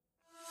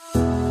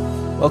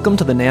Welcome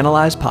to the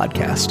Nanalyze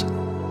podcast.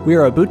 We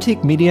are a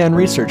boutique media and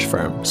research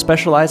firm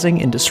specializing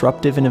in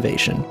disruptive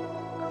innovation.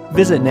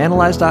 Visit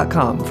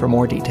nanalyze.com for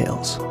more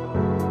details.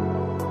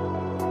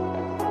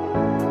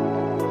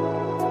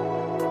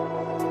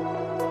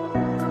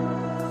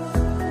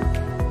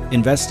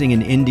 Investing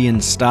in Indian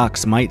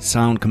stocks might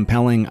sound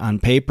compelling on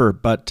paper,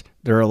 but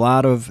there are a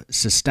lot of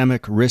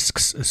systemic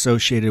risks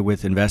associated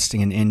with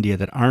investing in India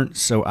that aren't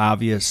so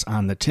obvious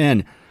on the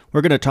tin.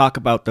 We're going to talk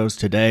about those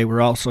today.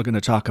 We're also going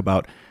to talk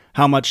about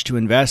how much to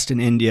invest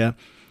in India,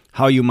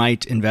 how you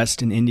might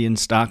invest in Indian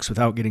stocks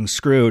without getting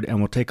screwed, and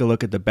we'll take a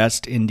look at the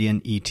best Indian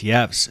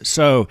ETFs.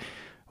 So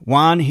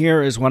Juan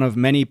here is one of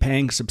many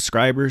paying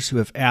subscribers who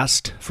have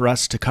asked for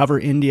us to cover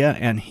India,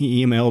 and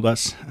he emailed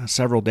us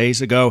several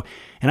days ago,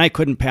 and I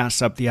couldn't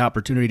pass up the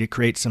opportunity to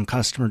create some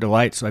customer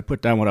delight, so I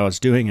put down what I was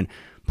doing and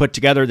put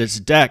together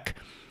this deck.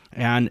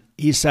 And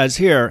he says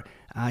here,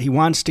 he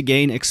wants to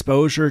gain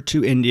exposure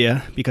to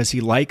India because he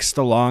likes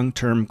the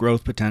long-term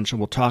growth potential.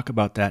 We'll talk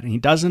about that. And he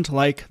doesn't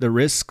like the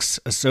risks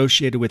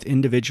associated with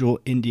individual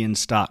Indian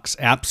stocks.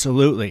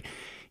 Absolutely.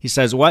 He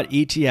says, what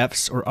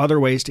ETFs or other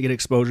ways to get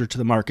exposure to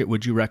the market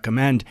would you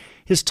recommend?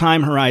 His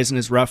time horizon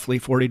is roughly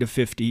 40 to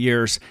 50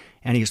 years,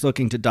 and he's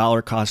looking to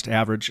dollar cost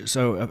average.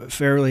 So a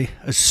fairly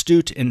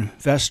astute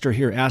investor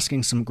here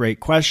asking some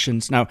great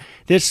questions. Now,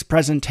 this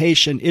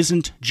presentation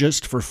isn't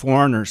just for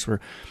foreigners.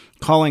 We're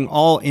calling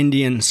all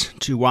Indians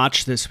to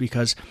watch this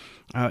because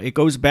it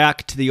goes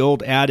back to the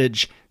old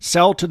adage,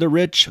 sell to the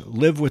rich,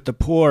 live with the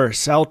poor,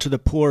 sell to the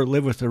poor,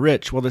 live with the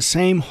rich. Well, the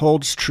same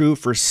holds true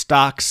for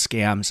stock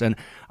scams. And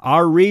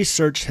our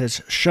research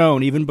has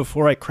shown, even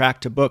before I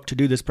cracked a book to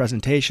do this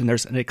presentation,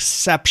 there's an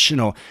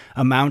exceptional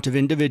amount of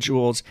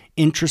individuals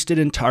interested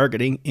in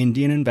targeting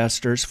Indian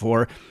investors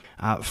for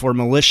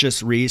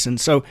malicious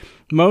reasons. So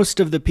most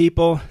of the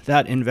people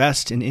that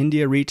invest in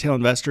India, retail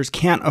investors,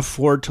 can't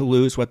afford to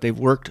lose what they've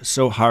worked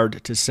so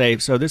hard to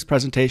save. So this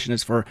presentation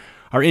is for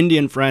our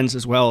Indian friends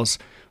as well as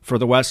for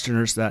the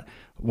Westerners that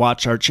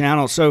watch our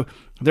channel. So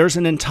there's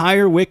an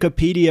entire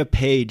Wikipedia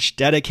page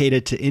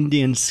dedicated to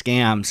Indian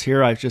scams.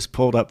 Here I've just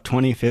pulled up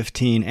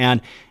 2015,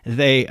 and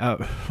they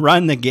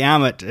run the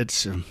gamut.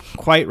 It's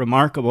quite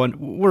remarkable, and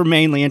we're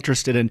mainly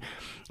interested in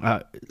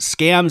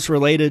scams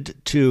related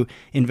to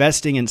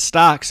investing in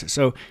stocks.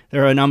 So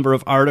there are a number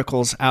of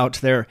articles out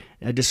there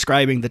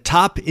describing the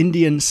top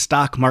Indian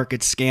stock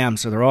market scams.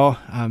 So they're all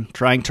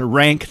trying to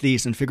rank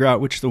these and figure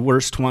out which the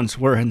worst ones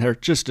were, and they're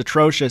just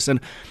atrocious.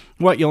 And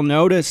what you'll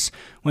notice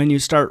when you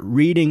start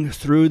reading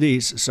through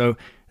these, so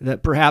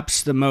that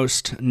perhaps the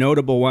most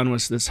notable one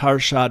was this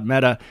Harshad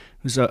Mehta,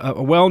 who's a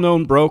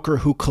well-known broker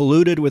who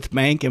colluded with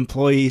bank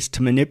employees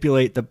to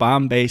manipulate the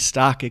Bombay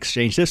Stock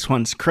Exchange. This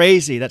one's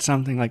crazy that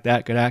something like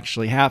that could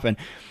actually happen.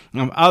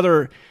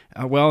 Other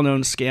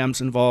well-known scams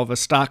involve a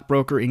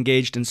stockbroker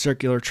engaged in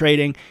circular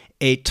trading,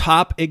 a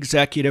top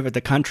executive at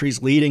the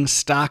country's leading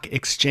stock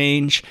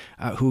exchange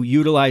who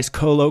utilized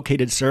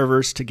co-located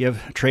servers to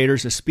give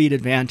traders a speed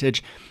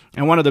advantage.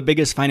 And one of the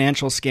biggest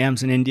financial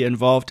scams in India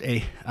involved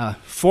a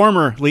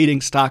former leading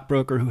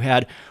stockbroker who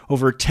had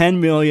over 10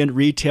 million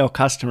retail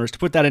customers. To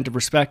put that into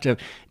perspective,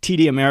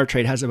 TD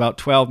Ameritrade has about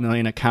 12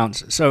 million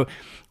accounts. So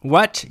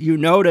what you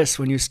notice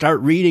when you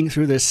start reading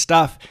through this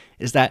stuff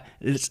is that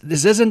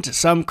this isn't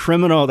some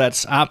criminal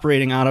that's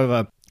operating out of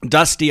a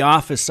dusty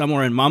office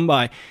somewhere in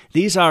Mumbai.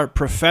 These are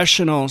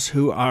professionals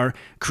who are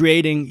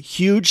creating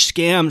huge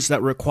scams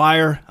that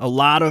require a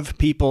lot of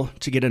people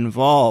to get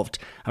involved.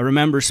 I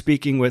remember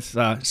speaking with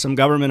some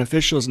government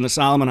officials in the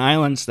Solomon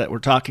Islands that were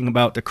talking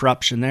about the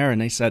corruption there,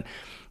 and they said,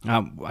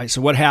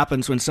 so what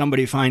happens when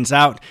somebody finds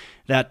out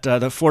that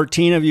the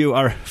 14 of you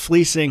are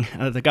fleecing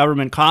the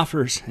government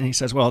coffers? And he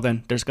says, well,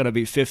 then there's going to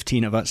be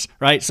 15 of us,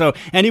 right? So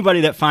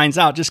anybody that finds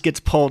out just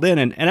gets pulled in,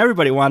 and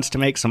everybody wants to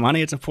make some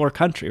money. It's a poor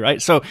country,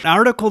 right? So an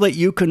article that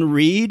you can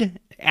read,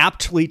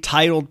 aptly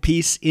titled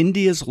piece,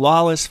 India's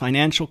Lawless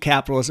Financial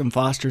Capitalism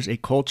Fosters a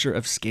Culture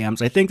of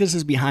Scams. I think this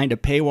is behind a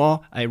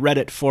paywall. I read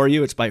it for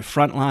you. It's by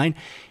Frontline.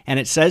 And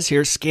it says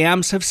here,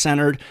 scams have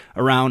centered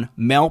around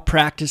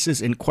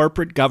malpractices in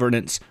corporate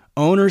governance.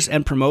 Owners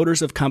and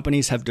promoters of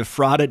companies have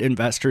defrauded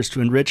investors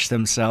to enrich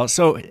themselves.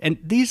 So, and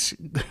these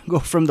go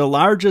from the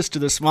largest to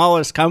the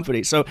smallest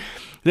companies. So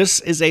this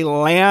is a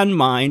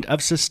landmine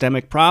of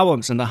systemic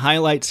problems. And the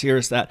highlights here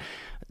is that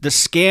the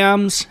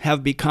scams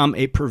have become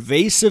a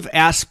pervasive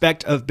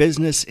aspect of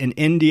business in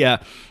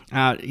India.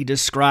 He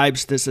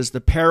describes this as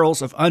the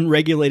perils of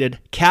unregulated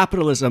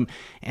capitalism,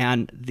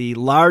 and the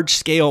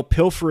large-scale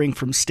pilfering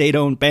from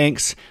state-owned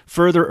banks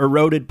further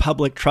eroded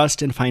public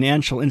trust in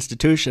financial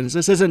institutions.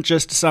 This isn't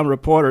just some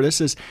reporter. This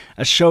is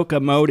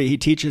Ashoka Modi. He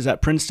teaches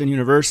at Princeton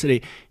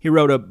University. He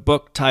wrote a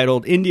book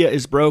titled India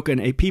is Broken,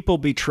 A People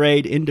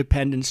Betrayed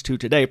Independence to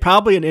Today.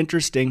 Probably an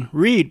interesting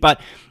read, but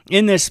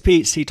in this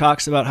piece, he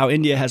talks about how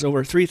India has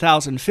over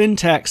 3,000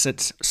 fintechs.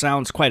 It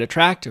sounds quite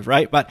attractive,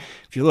 right? But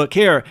if you look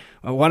here,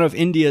 one of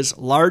India's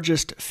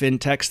largest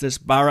fintechs, this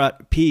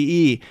Bharat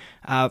PE,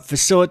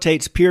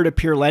 facilitates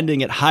peer-to-peer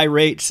lending at high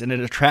rates, and it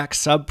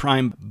attracts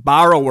subprime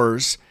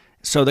borrowers.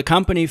 So the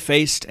company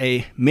faced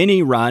a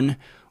mini run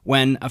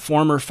when a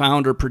former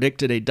founder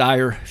predicted a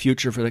dire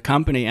future for the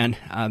company, and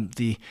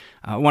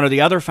one of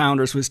the other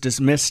founders was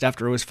dismissed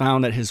after it was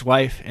found that his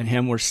wife and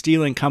him were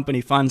stealing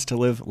company funds to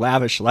live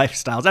lavish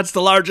lifestyles. That's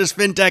the largest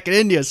fintech in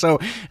India, so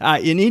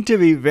you need to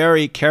be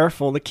very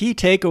careful. The key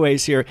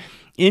takeaways here: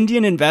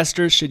 Indian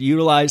investors should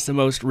utilize the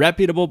most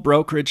reputable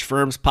brokerage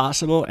firms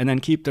possible and then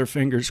keep their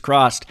fingers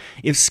crossed.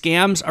 If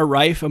scams are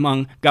rife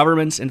among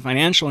governments and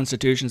financial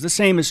institutions, the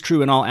same is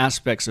true in all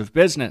aspects of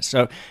business.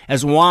 So,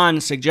 as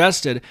Juan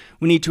suggested,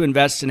 we need to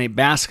invest in a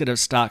basket of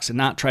stocks and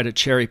not try to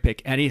cherry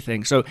pick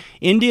anything. So,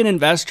 Indian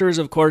investors,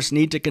 of course,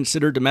 need to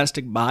consider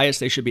domestic bias.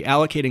 They should be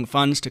allocating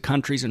funds to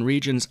countries and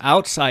regions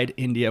outside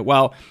India,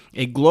 while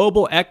a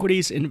global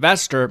equities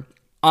investor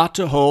ought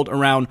to hold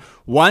around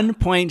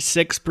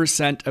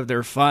 1.6% of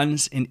their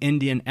funds in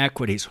Indian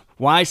equities.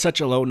 Why such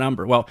a low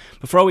number? Well,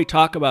 before we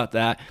talk about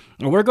that,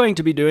 we're going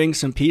to be doing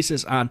some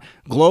pieces on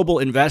global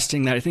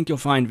investing that I think you'll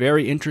find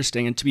very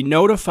interesting. And to be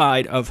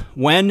notified of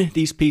when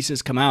these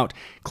pieces come out,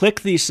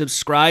 click the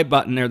subscribe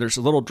button there. There's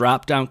a little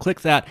drop down.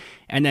 Click that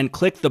and then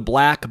click the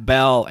black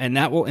bell, and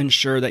that will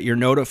ensure that you're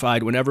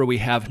notified whenever we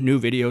have new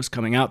videos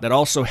coming out. That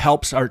also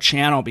helps our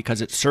channel because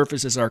it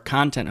surfaces our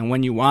content, and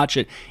when you watch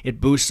it, it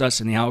boosts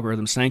us in the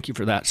algorithms. Thank you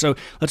for that. So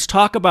let's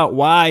talk about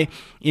why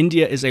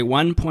India is a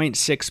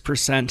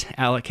 1.6%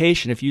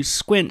 allocation. If you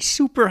squint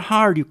super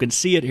hard, you can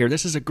see it here.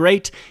 This is a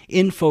great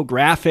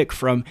infographic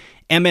from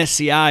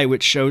MSCI,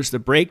 which shows the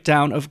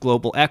breakdown of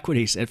global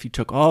equities. If you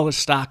took all the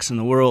stocks in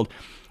the world,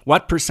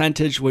 what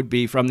percentage would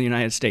be from the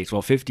United States?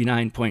 Well,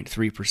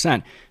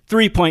 59.3%.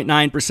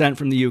 3.9%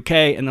 from the UK,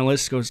 and the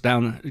list go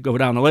down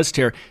the list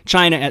here.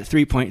 China at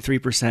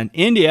 3.3%.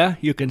 India,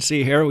 you can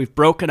see here, we've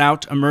broken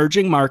out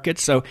emerging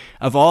markets. So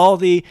of all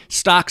the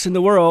stocks in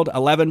the world,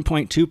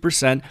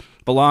 11.2%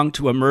 belong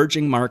to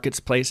emerging markets.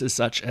 Places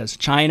such as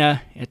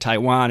China,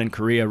 Taiwan, and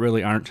Korea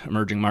really aren't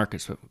emerging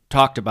markets. We've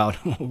talked about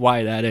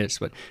why that is,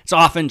 but it's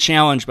often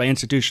challenged by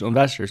institutional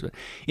investors. But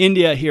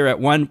India here at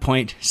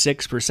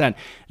 1.6%.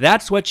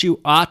 That's what you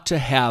ought to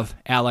have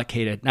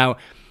allocated. Now,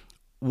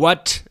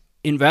 what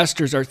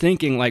investors are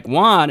thinking, like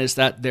Juan, is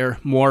that they're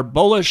more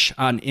bullish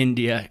on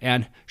India,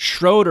 and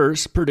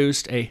Schroders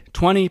produced a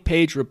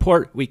 20-page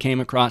report we came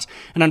across,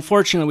 and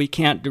unfortunately we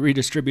can't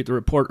redistribute the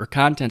report or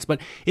contents,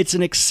 but it's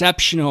an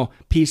exceptional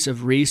piece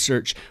of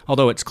research,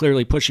 although it's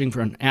clearly pushing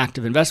for an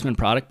active investment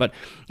product, but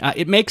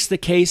it makes the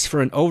case for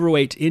an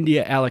overweight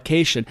India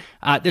allocation.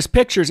 This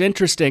picture is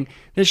interesting.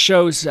 This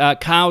shows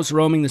cows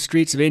roaming the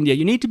streets of India.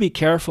 You need to be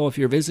careful if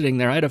you're visiting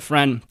there. I had a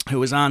friend who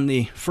was on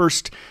the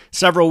first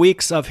several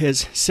weeks of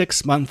his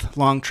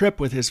 6-month-long trip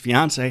with his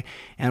fiance,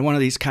 and one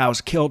of these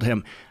cows killed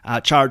him,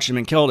 charged him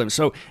and killed him.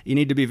 So you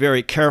need to be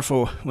very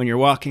careful when you're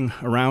walking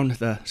around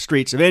the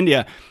streets of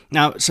India.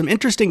 Now, some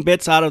interesting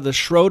bits out of the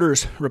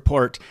Schroders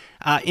report.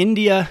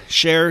 India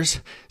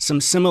shares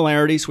some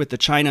similarities with the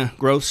China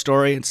growth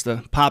story. It's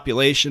the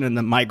population and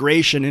the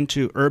migration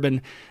into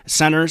urban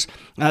centers.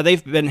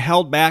 They've been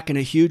held back in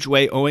a huge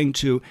way owing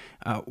to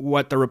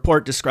what the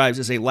report describes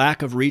as a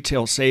lack of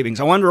retail savings.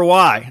 I wonder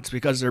why. It's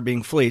because they're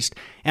being fleeced.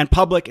 And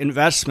public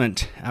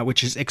investment,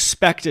 which is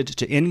expected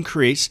to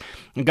increase.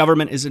 The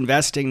government is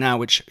investing now,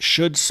 which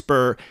should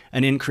spur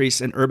an increase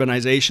in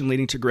urbanization,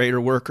 leading to greater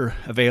worker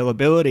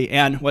availability.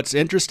 And what's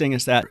interesting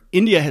is that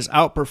India has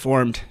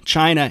outperformed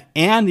China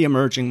and the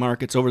emerging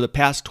markets over the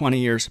past 20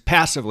 years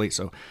passively.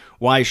 So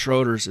why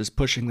Schroders is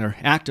pushing their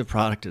active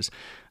product is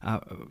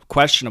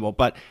questionable.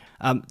 But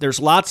there's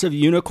lots of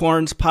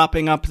unicorns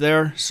popping up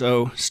there,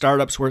 so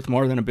startups worth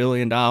more than $1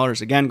 billion.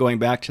 Again, going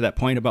back to that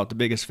point about the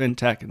biggest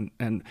fintech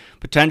and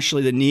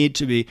potentially the need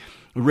to be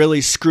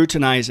really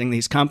scrutinizing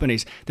these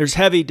companies. There's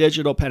heavy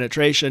digital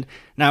penetration.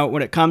 Now,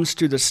 when it comes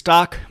to the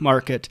stock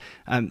market,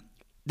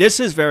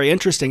 this is very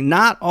interesting.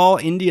 Not all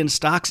Indian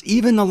stocks,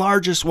 even the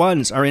largest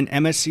ones, are in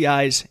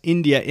MSCI's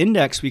India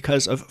Index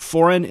because of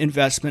foreign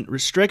investment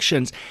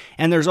restrictions.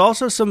 And there's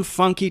also some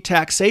funky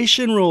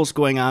taxation rules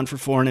going on for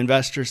foreign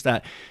investors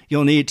that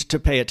you'll need to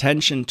pay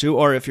attention to,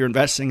 or if you're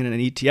investing in an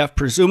ETF,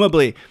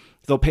 presumably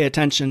they'll pay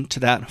attention to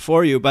that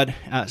for you. But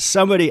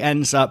somebody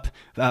ends up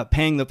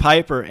paying the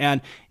piper,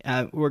 and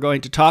we're going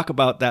to talk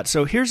about that.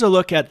 So here's a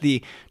look at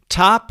the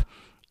top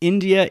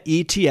India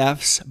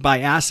ETFs by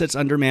assets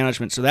under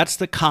management. So that's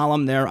the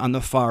column there on the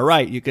far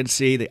right. You can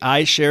see the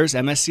iShares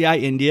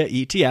MSCI India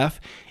ETF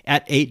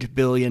at $8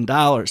 billion.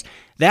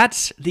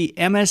 That's the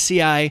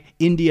MSCI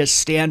India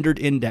Standard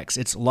Index.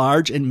 It's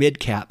large and mid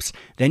caps.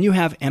 Then you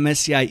have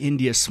MSCI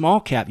India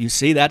Small Cap. You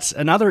see, that's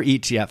another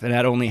ETF, and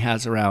that only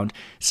has around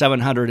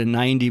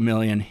 790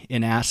 million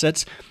in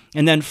assets.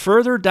 And then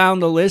further down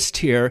the list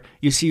here,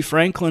 you see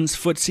Franklin's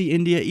FTSE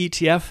India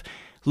ETF.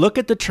 Look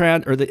at the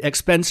trend or the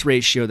expense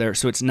ratio there.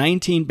 So it's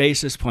 19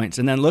 basis points.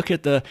 And then look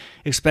at the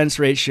expense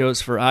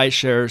ratios for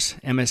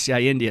iShares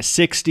MSCI India,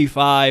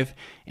 65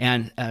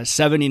 and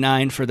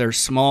 79 for their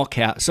small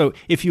cap. So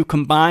if you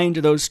combined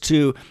those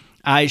two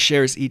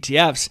iShares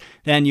ETFs,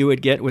 then you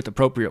would get, with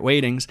appropriate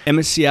weightings,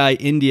 MSCI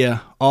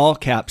India All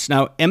Caps.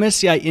 Now,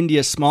 MSCI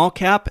India Small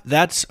Cap,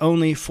 that's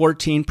only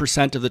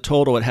 14% of the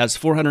total. It has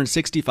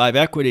 465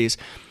 equities,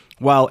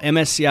 while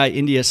MSCI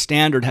India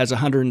Standard has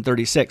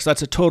 136.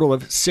 That's a total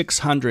of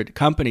 600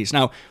 companies.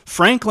 Now,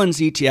 Franklin's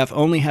ETF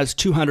only has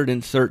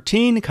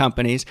 213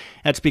 companies.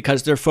 That's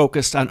because they're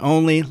focused on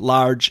only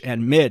large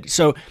and mid.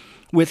 So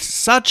with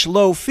such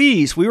low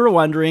fees, we were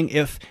wondering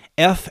if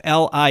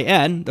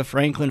FLIN, the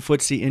Franklin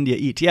FTSE India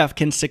ETF,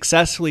 can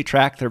successfully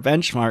track their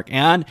benchmark.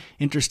 And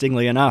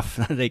interestingly enough,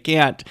 they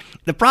can't.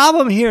 The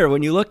problem here,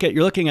 when you're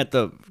looking at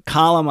the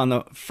column on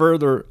the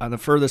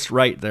furthest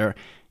right there,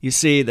 you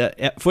see the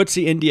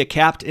FTSE India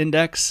Capped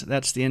Index,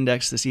 that's the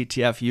index this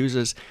ETF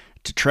uses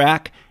to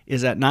track,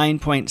 is at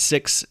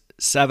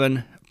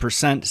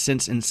 9.67%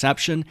 since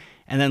inception.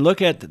 And then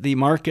look at the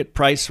market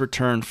price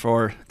return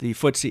for the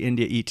FTSE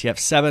India ETF,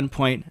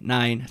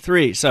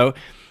 7.93. So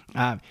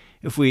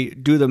if we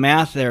do the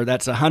math there,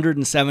 that's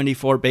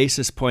 174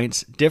 basis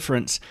points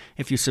difference.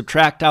 If you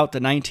subtract out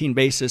the 19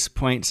 basis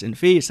points in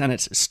fees, then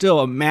it's still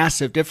a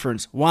massive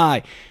difference.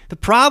 Why? The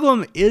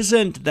problem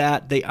isn't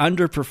that they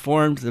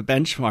underperformed the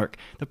benchmark.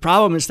 The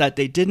problem is that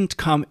they didn't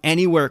come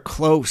anywhere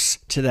close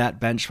to that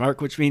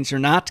benchmark, which means you're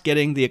not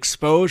getting the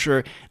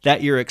exposure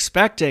that you're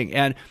expecting.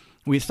 And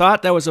we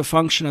thought that was a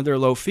function of their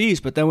low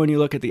fees, but then when you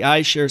look at the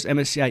iShares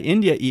MSCI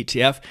India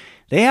ETF,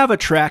 they have a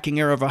tracking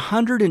error of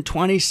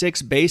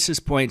 126 basis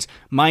points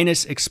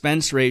minus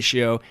expense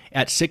ratio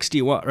at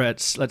 61, or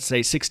at, let's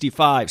say,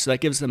 65. So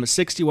that gives them a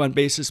 61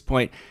 basis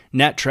point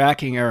net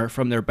tracking error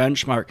from their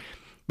benchmark.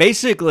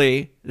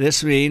 Basically,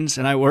 this means,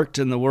 and I worked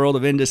in the world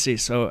of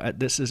indices, so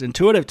this is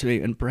intuitive to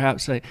me, and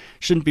perhaps I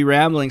shouldn't be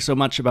rambling so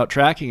much about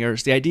tracking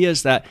errors. The idea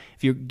is that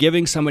if you're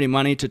giving somebody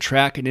money to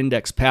track an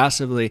index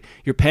passively,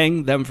 you're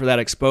paying them for that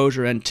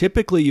exposure, and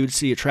typically you'd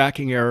see a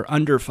tracking error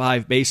under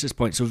 5 basis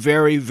points, so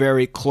very,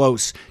 very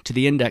close to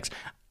the index.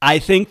 I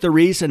think the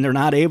reason they're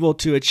not able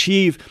to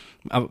achieve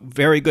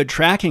very good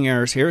tracking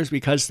errors here is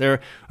because they're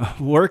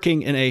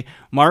working in a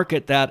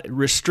market that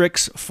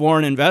restricts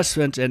foreign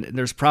investment, and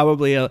there's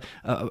probably a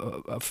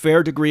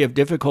fair degree of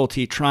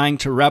difficulty trying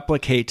to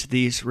replicate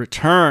these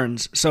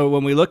returns. So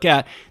when we look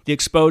at the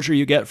exposure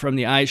you get from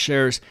the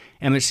iShares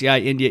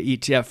MSCI India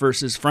ETF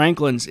versus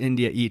Franklin's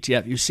India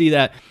ETF, you see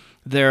that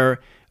they're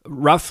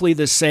roughly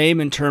the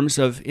same in terms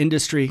of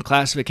industry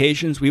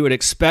classifications. We would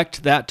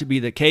expect that to be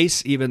the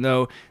case, even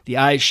though the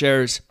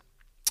iShares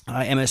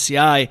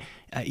MSCI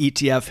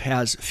ETF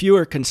has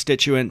fewer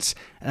constituents.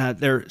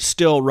 They're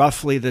still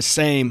roughly the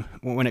same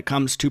when it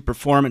comes to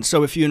performance.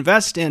 So if you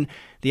invest in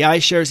the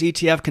iShares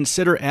ETF,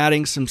 consider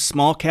adding some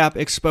small cap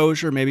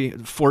exposure, maybe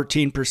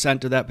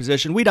 14% of that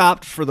position. We'd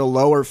opt for the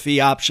lower fee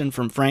option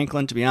from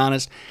Franklin, to be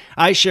honest.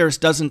 iShares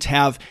doesn't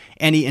have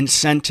any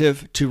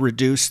incentive to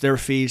reduce their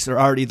fees.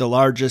 They're already the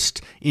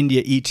largest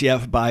India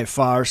ETF by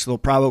far, so they'll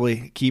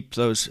probably keep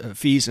those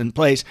fees in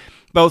place.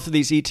 Both of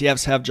these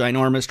ETFs have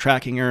ginormous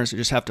tracking errors. You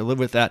just have to live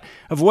with that.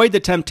 Avoid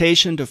the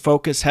temptation to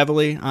focus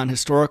heavily on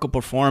historical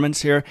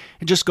performance here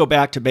and just go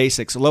back to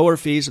basics. Lower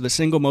fees are the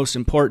single most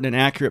important and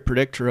accurate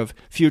predictor of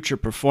future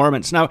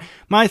performance. Now,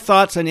 my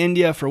thoughts on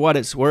India, for what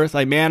it's worth,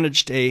 I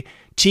managed a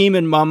team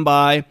in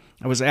Mumbai.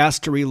 I was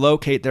asked to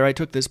relocate there. I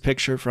took this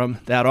picture from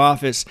that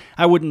office.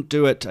 I wouldn't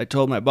do it, I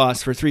told my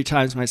boss, for 3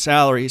 times my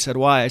salary. He said,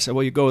 why? I said,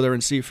 well, you go there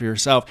and see for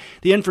yourself.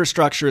 The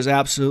infrastructure is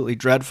absolutely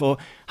dreadful.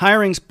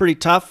 Hiring's pretty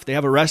tough. They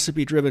have a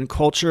recipe-driven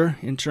culture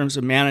in terms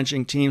of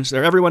managing teams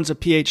there. Everyone's a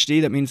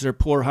PhD. That means they're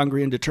poor,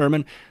 hungry, and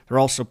determined. They're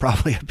also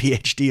probably a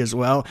PhD as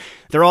well.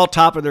 They're all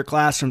top of their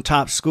class from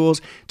top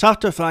schools. Tough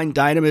to find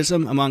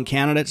dynamism among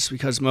candidates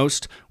because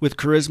most with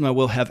charisma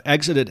will have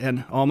exited,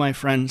 and all my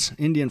friends,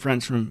 Indian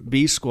friends from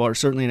B School, are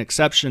certainly an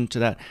exception to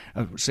that,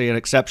 an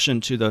exception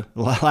to the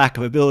lack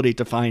of ability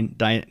to find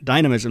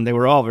dynamism. They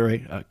were all very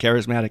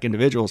charismatic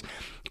individuals.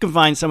 You can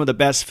find some of the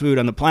best food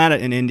on the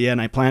planet in India,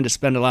 and I plan to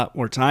spend a lot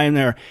more time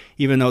there,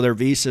 even though their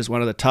visa is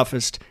one of the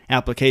toughest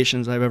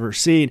applications I've ever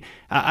seen.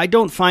 I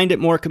don't find it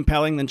more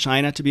compelling than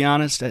China, to be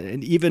honest,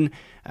 and even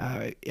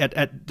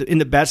in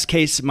the best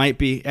case, it might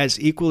be as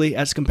equally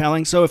as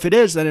compelling. So if it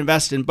is, then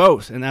invest in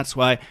both, and that's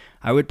why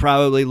I would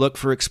probably look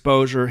for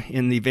exposure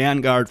in the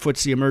Vanguard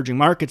FTSE Emerging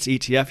Markets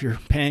ETF. You're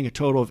paying a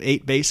total of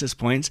 8 basis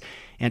points,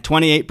 and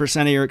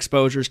 28% of your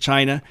exposure is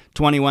China,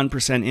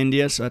 21%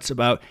 India, so that's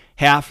about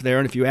half there.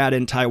 And if you add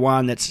in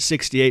Taiwan, that's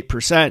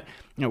 68%.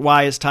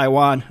 Why is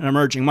Taiwan an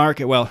emerging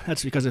market? Well,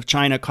 that's because if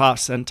China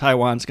coughs, then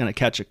Taiwan's going to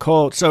catch a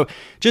cold. So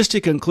just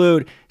to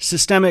conclude,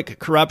 systemic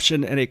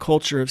corruption and a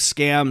culture of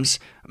scams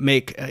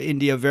make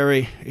India a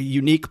very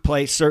unique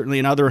place. Certainly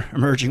in other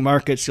emerging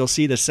markets, you'll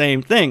see the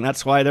same thing.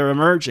 That's why they're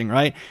emerging,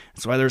 right?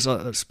 That's why there's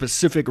a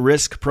specific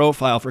risk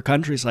profile for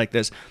countries like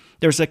this.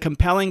 There's a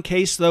compelling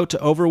case, though,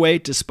 to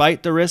overweight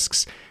despite the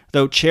risks.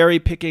 Though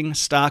cherry-picking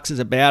stocks is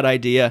a bad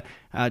idea,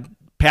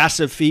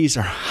 passive fees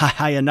are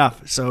high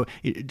enough, so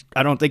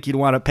I don't think you'd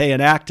want to pay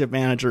an active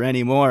manager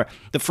anymore.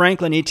 The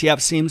Franklin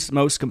ETF seems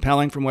most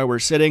compelling from where we're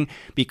sitting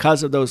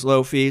because of those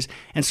low fees,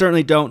 and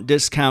certainly don't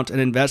discount an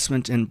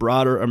investment in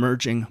broader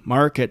emerging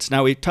markets.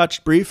 Now, we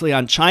touched briefly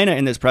on China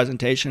in this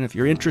presentation. If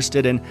you're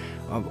interested in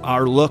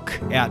our look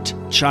at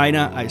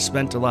China, I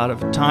spent a lot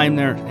of time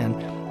there,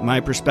 and My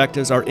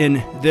perspectives are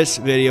in this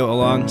video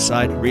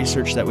alongside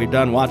research that we've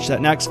done. Watch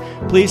that next.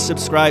 Please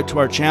subscribe to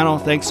our channel.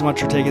 Thanks so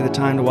much for taking the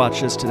time to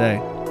watch this today.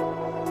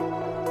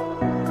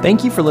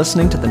 Thank you for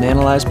listening to the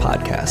Nanalyze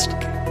podcast.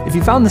 If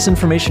you found this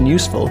information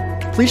useful,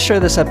 please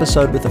share this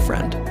episode with a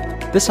friend.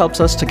 This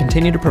helps us to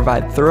continue to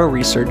provide thorough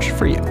research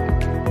for you.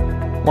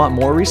 Want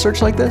more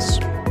research like this?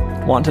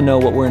 Want to know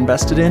what we're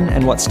invested in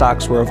and what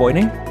stocks we're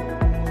avoiding?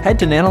 Head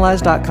to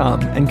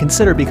nanalyze.com and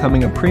consider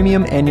becoming a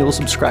premium annual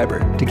subscriber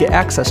to get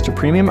access to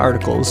premium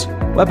articles,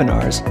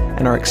 webinars,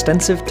 and our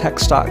extensive tech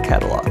stock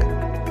catalog.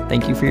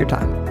 Thank you for your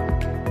time.